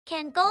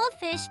Can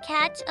goldfish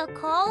catch a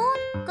cold?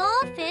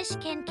 Goldfish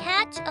can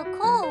catch a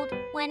cold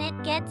when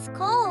it gets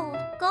cold.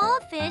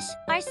 Goldfish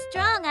are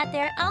strong at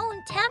their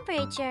own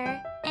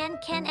temperature and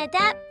can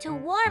adapt to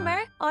warmer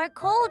or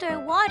colder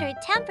water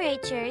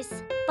temperatures,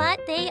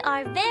 but they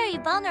are very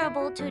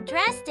vulnerable to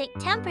drastic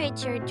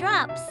temperature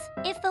drops.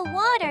 If the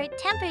water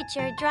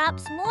temperature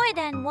drops more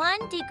than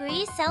 1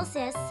 degree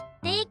Celsius,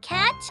 they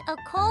catch a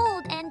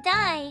cold and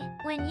die.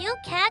 When you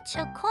catch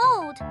a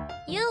cold,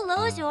 you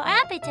lose your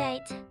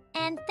appetite,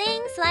 and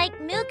things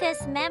like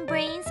mucous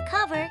membranes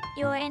cover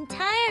your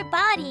entire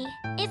body.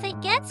 If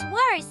it gets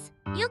worse,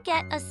 you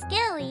get a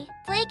scaly,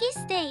 flaky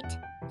state,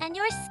 and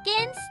your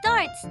skin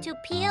starts to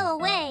peel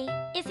away.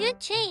 If you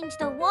change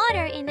the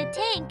water in the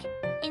tank,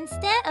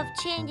 instead of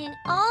changing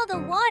all the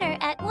water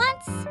at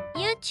once,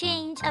 you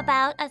change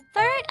about a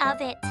third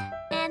of it,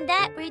 and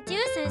that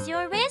reduces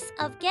your risk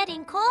of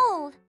getting cold.